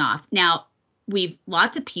Steve King off. Now,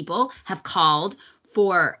 lots of people have called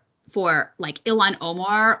for like Ilhan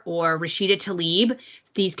Omar or Rashida Tlaib,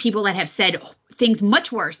 these people that have said things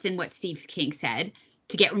much worse than what Steve King said,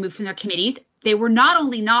 to get removed from their committees. They were not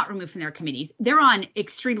only not removed from their committees, they're on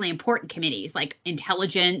extremely important committees like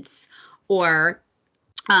intelligence or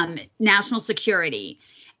national security.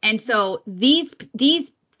 And so these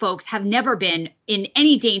folks have never been in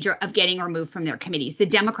any danger of getting removed from their committees. The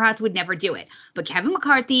Democrats would never do it. But Kevin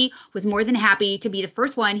McCarthy was more than happy to be the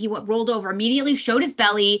first one. He rolled over immediately, showed his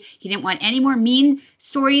belly. He didn't want any more mean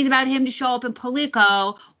stories about him to show up in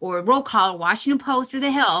Politico or Roll Call or Washington Post or The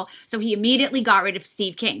Hill. So he immediately got rid of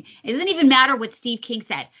Steve King. It doesn't even matter what Steve King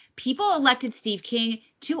said. People elected Steve King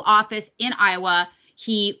to office in Iowa.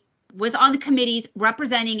 He was on the committees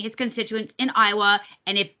representing his constituents in Iowa.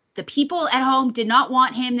 And if the people at home did not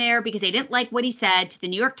want him there because they didn't like what he said to the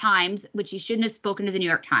New York Times, which he shouldn't have spoken to the New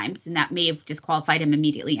York Times, and that may have disqualified him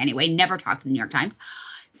immediately anyway, never talked to the New York Times,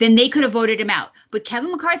 then they could have voted him out. But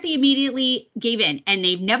Kevin McCarthy immediately gave in, and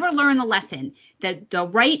they've never learned the lesson that the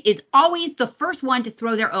right is always the first one to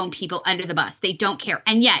throw their own people under the bus. They don't care.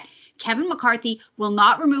 And yet Kevin McCarthy will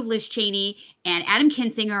not remove Liz Cheney and Adam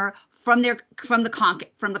Kinzinger from the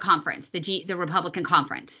conference, the Republican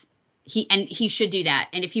conference. He should do that.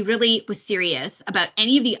 And if he really was serious about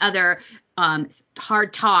any of the other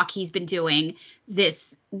hard talk he's been doing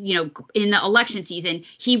this, in the election season,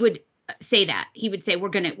 he would say that. He would say, we're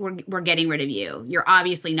getting rid of you. You're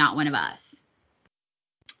obviously not one of us.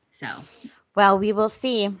 So, well, we will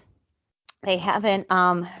see. They haven't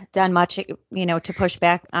done much, to push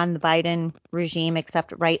back on the Biden regime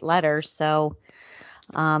except write letters. So.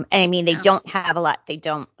 And I mean, they don't have a lot. They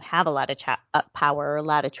don't have a lot of power or a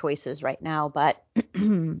lot of choices right now. But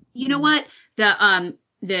you know what?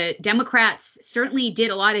 The Democrats certainly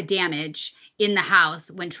did a lot of damage in the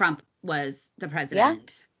House when Trump was the president.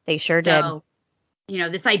 Yeah, they sure did.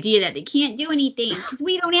 This idea that they can't do anything because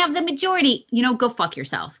we don't have the majority. Go fuck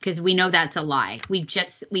yourself, because we know that's a lie. We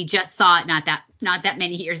just saw it not that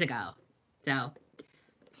many years ago. So.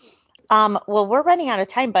 Well, we're running out of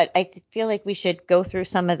time, but I feel like we should go through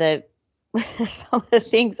some of the other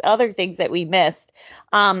things that we missed.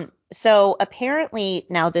 So apparently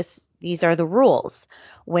now these are the rules.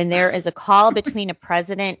 When there is a call between a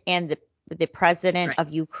president and the president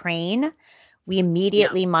of Ukraine, we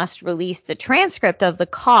immediately must release the transcript of the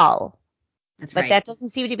call. But that doesn't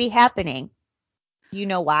seem to be happening. You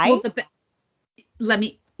know why? Well,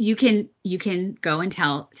 you can go and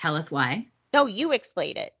tell us why. No, you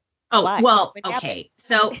explain it. Oh, why? well, okay.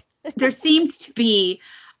 So there seems to be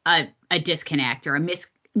a disconnect or a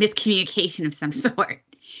miscommunication of some sort,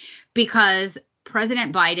 because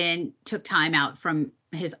President Biden took time out from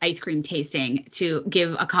his ice cream tasting to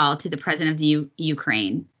give a call to the president of the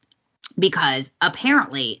Ukraine, because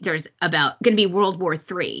apparently there's going to be World War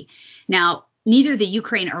III. Now, neither the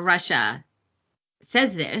Ukraine or Russia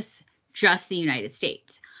says this, just the United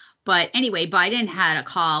States. But anyway, Biden had a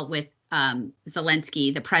call with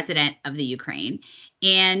Zelensky, the president of the Ukraine,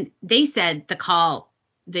 and they said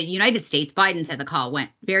the United States, Biden said the call went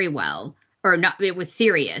very well, or not, it was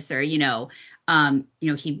serious, or,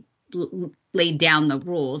 he laid down the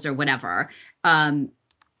rules or whatever. I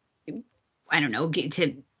don't know,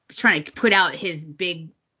 trying to put out his big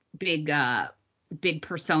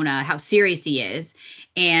persona, how serious he is.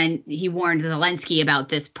 And he warned Zelensky about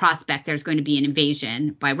this prospect there's going to be an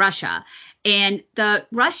invasion by Russia. And the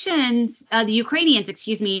Ukrainians,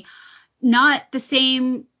 not the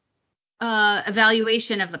same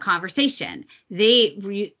evaluation of the conversation.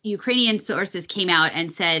 Ukrainian sources came out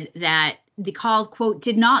and said that the call, quote,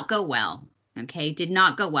 did not go well. Okay, did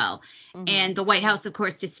not go well. Mm-hmm. And the White House, of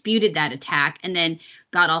course, disputed that attack and then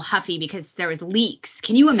got all huffy because there was leaks.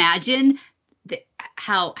 Can you imagine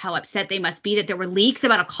how upset they must be that there were leaks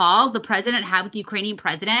about a call the president had with the Ukrainian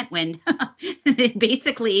president when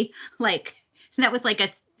basically like that was like a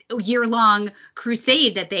year-long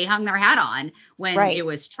crusade that they hung their hat on when it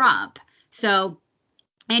was Trump. So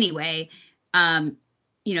anyway,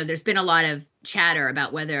 there's been a lot of chatter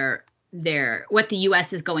about what the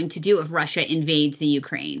U.S. is going to do if Russia invades the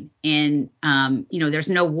Ukraine. And, there's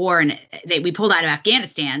no war and we pulled out of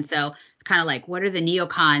Afghanistan. So it's kind of like, what are the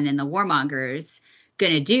neocon and the warmongers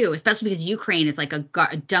going to do, especially because Ukraine is like a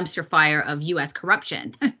dumpster fire of U.S.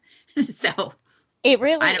 corruption. So it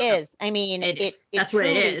really is. I mean, that's what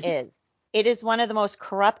it is. It is one of the most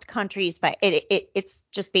corrupt countries, but it's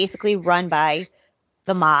just basically run by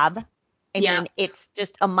the mob. I mean, it's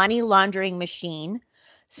just a money laundering machine.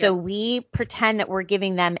 So we pretend that we're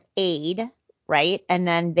giving them aid, right? And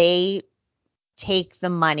then they take the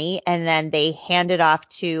money and then they hand it off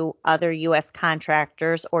to other U.S.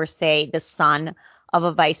 contractors or say the son of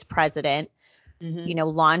a vice president,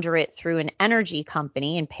 launder it through an energy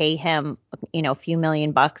company and pay him, a few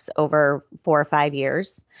 $1,000,000 over 4 or 5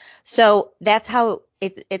 years. So that's how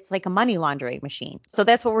it's like a money laundering machine. So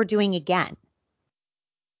that's what we're doing again.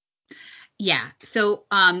 Yeah. So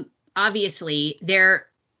obviously they're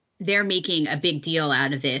making a big deal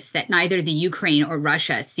out of this that neither the Ukraine or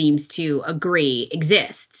Russia seems to agree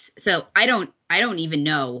exists. So I don't even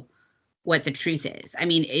know what the truth is. I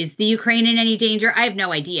mean, is the Ukraine in any danger? I have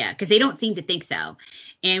no idea because they don't seem to think so.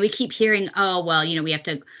 And we keep hearing, oh, well, we have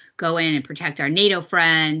to go in and protect our NATO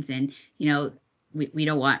friends. And, we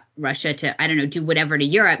don't want Russia to, do whatever to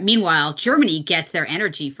Europe. Meanwhile, Germany gets their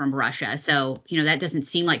energy from Russia. So, that doesn't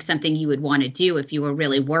seem like something you would want to do if you were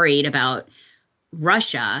really worried about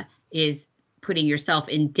Russia is putting yourself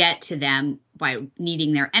in debt to them by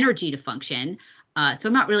needing their energy to function. So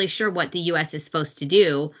I'm not really sure what the U.S. is supposed to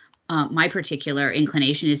do. My particular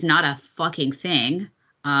inclination is not a fucking thing.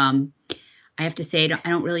 I have to say, I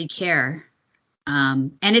don't really care.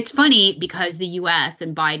 And it's funny because the U.S.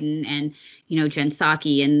 and Biden and, Jen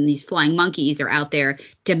Psaki and these flying monkeys are out there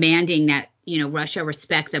demanding that, Russia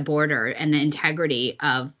respect the border and the integrity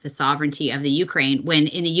of the sovereignty of the Ukraine, when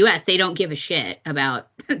in the U.S. they don't give a shit about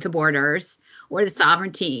the borders or the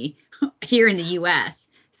sovereignty here in the U.S.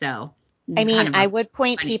 So, I mean, I would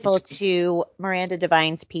point people to Miranda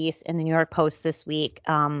Devine's piece in the New York Post this week,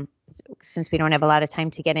 since we don't have a lot of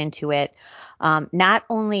time to get into it. Not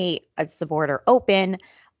only is the border open,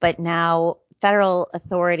 but now federal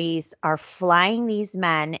authorities are flying these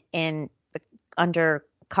men under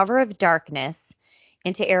cover of darkness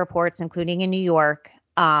into airports, including in New York,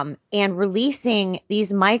 and releasing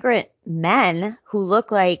these migrant men who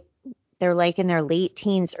look like they're like in their late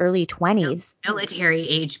teens, early 20s. Military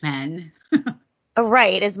age men.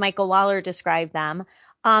 Right, as Michael Waller described them,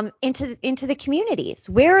 into the communities.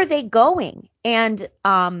 Where are they going? And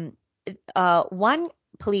one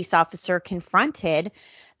police officer confronted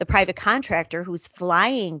the private contractor who's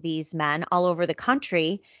flying these men all over the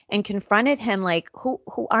country and confronted him like,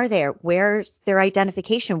 who are they? Where's their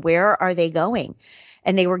identification? Where are they going?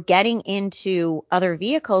 And they were getting into other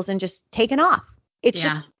vehicles and just taking off. It's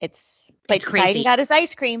crazy. Biden got his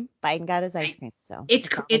ice cream. So it's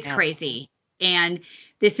crazy. And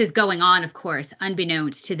this is going on, of course,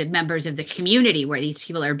 unbeknownst to the members of the community where these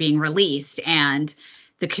people are being released. And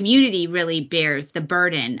the community really bears the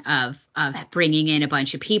burden of bringing in a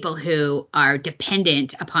bunch of people who are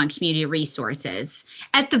dependent upon community resources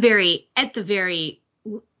basically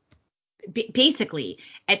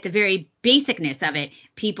at the very basicness of it.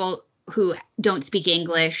 People who don't speak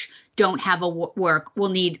English, don't have work, will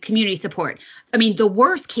need community support. I mean, the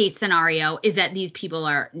worst case scenario is that these people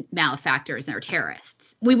are malefactors and are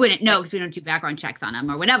terrorists. We wouldn't know because we don't do background checks on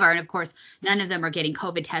them or whatever. And of course, none of them are getting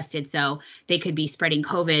COVID tested. So they could be spreading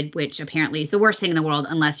COVID, which apparently is the worst thing in the world,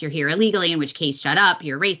 unless you're here illegally, in which case, shut up,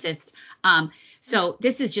 you're racist. So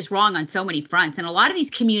this is just wrong on so many fronts. And a lot of these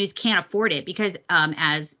communities can't afford it because,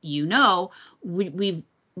 as you know, a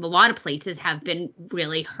lot of places have been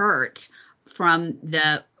really hurt from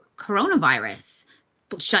the coronavirus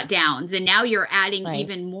shutdowns. And now you're adding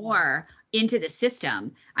even more into the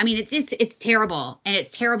system. I mean, it's terrible. And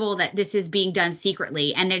it's terrible that this is being done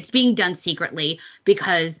secretly. And it's being done secretly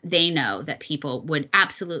because they know that people would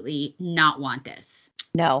absolutely not want this.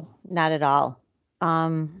 No, not at all.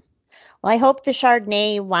 Well, I hope the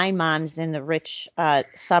Chardonnay wine moms in the rich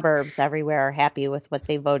suburbs everywhere are happy with what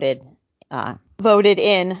they voted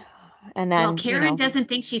in. And then, Karen doesn't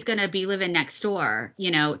think she's going to be living next door,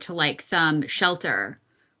 to like some shelter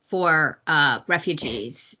for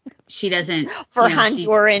refugees. she doesn't For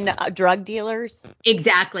Honduran drug dealers.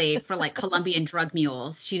 Exactly, for like Colombian drug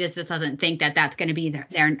mules. She just doesn't think that that's going to be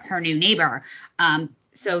her new neighbor.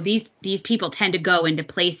 So these people tend to go into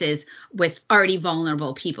places with already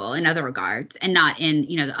vulnerable people in other regards, and not in,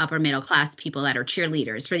 the upper middle class people that are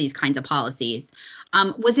cheerleaders for these kinds of policies.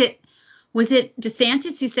 Was it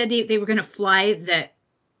DeSantis who said they were going to fly the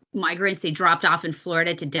migrants they dropped off in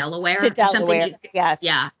Florida to Delaware? To Delaware, yes.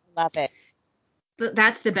 Yeah, love it.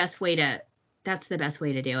 That's the best way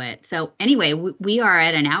to do it. So anyway, we are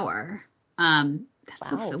at an hour.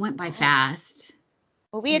 It went by fast.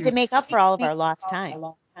 Well, we had to make up for all of our lost time.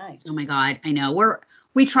 Oh my God, I know.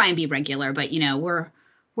 We try and be regular, but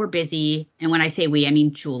we're busy. And when I say we, I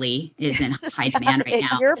mean Julie is in high demand right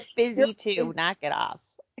now. You're busy too. Knock it off.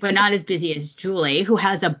 But not as busy as Julie, who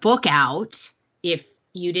has a book out. If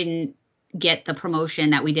you didn't get the promotion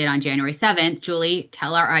that we did on January 7th, Julie,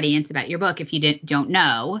 tell our audience about your book if you don't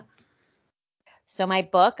know. So my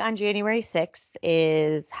book on January 6th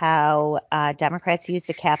is how Democrats used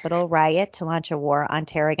the Capitol riot to launch a war on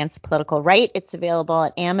terror against the political right. It's available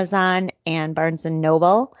at Amazon and Barnes &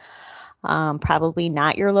 Noble. Probably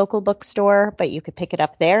not your local bookstore, but you could pick it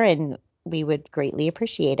up there, and we would greatly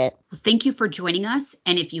appreciate it. Well, thank you for joining us.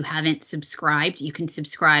 And if you haven't subscribed, you can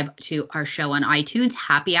subscribe to our show on iTunes,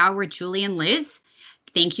 Happy Hour with Julie and Liz.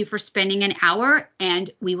 Thank you for spending an hour,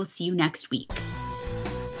 and we will see you next week.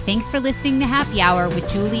 Thanks for listening to Happy Hour with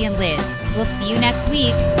Julie and Liz. We'll see you next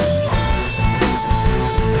week.